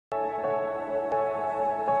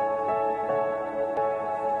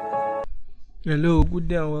Hello, good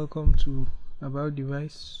day and welcome to About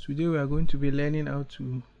Device. Today we are going to be learning how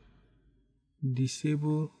to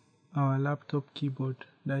disable our laptop keyboard,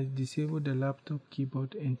 that is, disable the laptop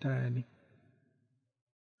keyboard entirely.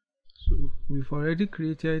 So we've already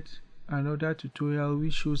created another tutorial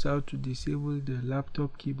which shows how to disable the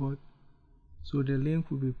laptop keyboard. So the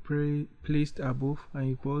link will be placed above, and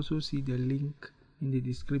you can also see the link in the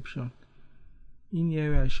description. In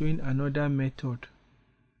here we are showing another method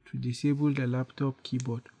to disable the laptop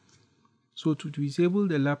keyboard. So to disable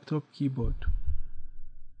the laptop keyboard,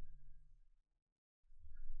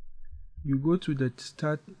 you go to the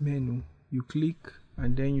start menu, you click,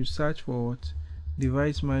 and then you search for what?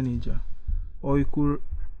 Device manager, or you could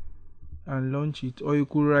launch it, or you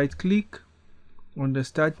could right click on the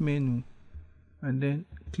start menu and then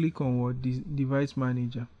click on what? Device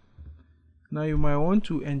manager. Now you might want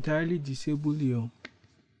to entirely disable your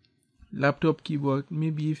laptop keyboard.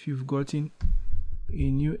 Maybe if you've gotten a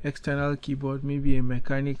new external keyboard, maybe a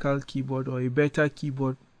mechanical keyboard or a better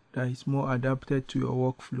keyboard that is more adapted to your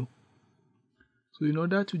workflow. So in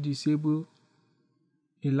order to disable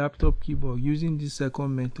a laptop keyboard using this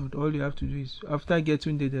second method, all you have to do is, after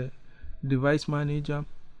getting the device manager,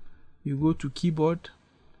 you go to keyboard,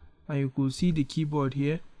 and you could see the keyboard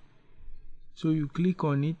here. So you click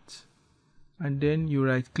on it, and then you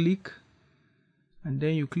right click, and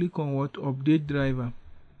then you click on what? Update driver.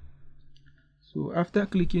 So after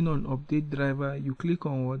clicking on update driver, you click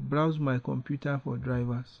on what? Browse my computer for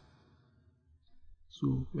drivers.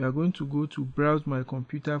 So we are going to go to browse my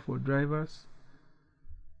computer for drivers.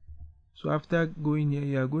 So after going here,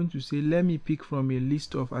 you are going to say, let me pick from a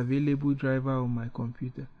list of available driver on my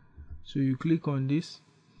computer. So you click on this.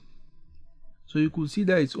 So you could see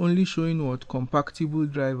that it's only showing what? Compatible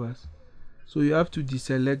drivers. So you have to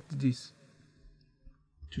deselect this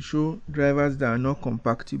to show drivers that are not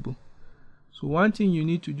compatible. So one thing you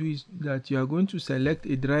need to do is that you are going to select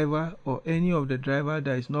a driver or any of the driver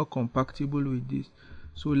that is not compatible with this.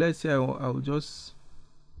 So let's say I want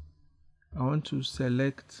to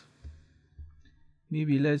select,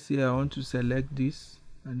 maybe let's say I want to select this,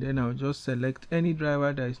 and then I'll just select any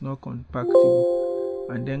driver that is not compatible,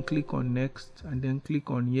 and then click on next, and then click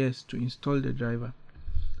on yes to install the driver.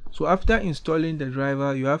 So after installing the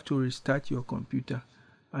driver, you have to restart your computer,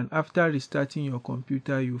 and after restarting your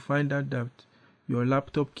computer, you find out that your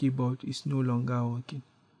laptop keyboard is no longer working.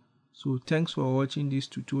 So thanks for watching this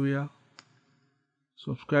tutorial.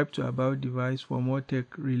 Subscribe to About Device for more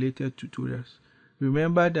tech related tutorials.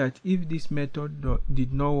 Remember that if this method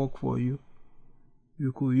did not work for you,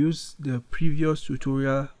 you could use the previous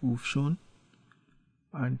tutorial we've shown,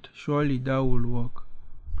 and surely that will work.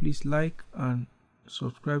 Please like and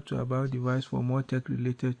subscribe to About Device for more tech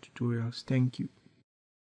related tutorials. Thank you.